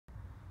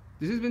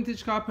This is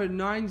vintage carpet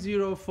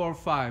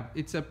 9045.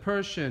 It's a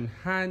Persian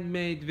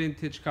handmade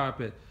vintage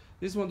carpet.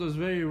 This is one of those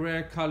very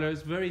rare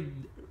colors, I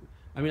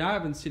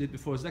haven't seen it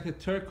before. It's like a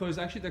turquoise.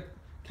 Actually, the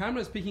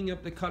camera is picking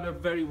up the color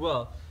very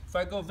well. If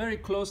I go very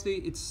closely,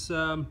 it's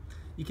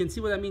you can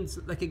see what I mean. It's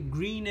like a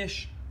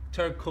greenish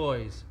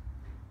turquoise.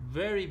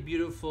 Very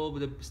beautiful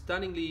with a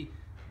stunningly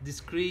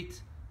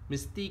discreet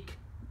mystique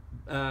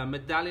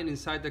medallion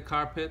inside the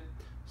carpet.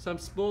 Some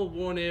small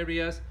worn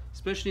areas,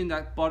 especially in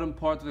that bottom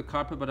part of the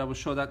carpet, but I will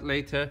show that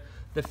later.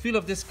 The feel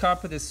of this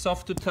carpet is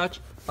soft to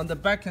touch. On the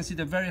back, you can see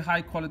the very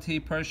high quality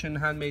Persian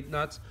handmade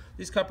nuts.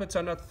 These carpets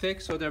are not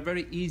thick, so they're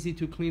very easy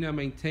to clean and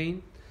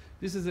maintain.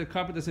 This is a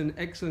carpet that's in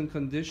excellent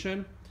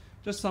condition.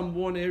 Just some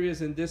worn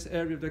areas in this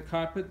area of the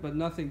carpet, but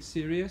nothing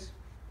serious.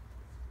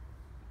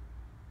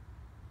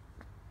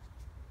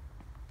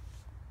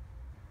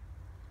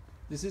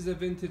 This is a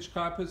vintage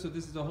carpet, so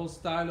this is the whole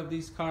style of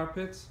these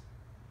carpets.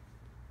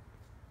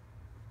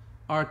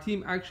 Our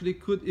team actually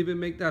could even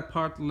make that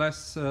part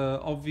less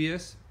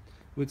obvious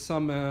with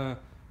some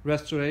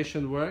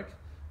restoration work.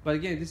 But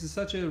again, this is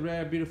such a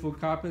rare, beautiful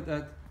carpet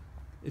that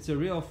it's a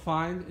real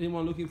find.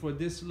 Anyone looking for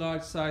this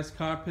large size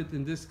carpet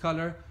in this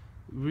color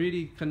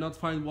really cannot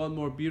find one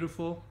more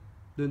beautiful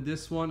than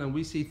this one. And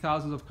we see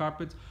thousands of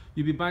carpets.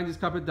 You'll be buying this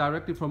carpet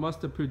directly from us,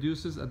 the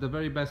producers, at the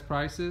very best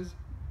prices.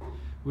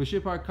 We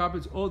ship our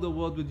carpets all the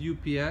world with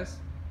UPS.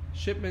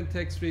 Shipment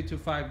takes 3 to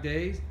 5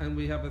 days, and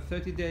we have a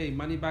 30-day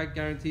money-back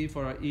guarantee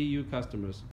for our EU customers.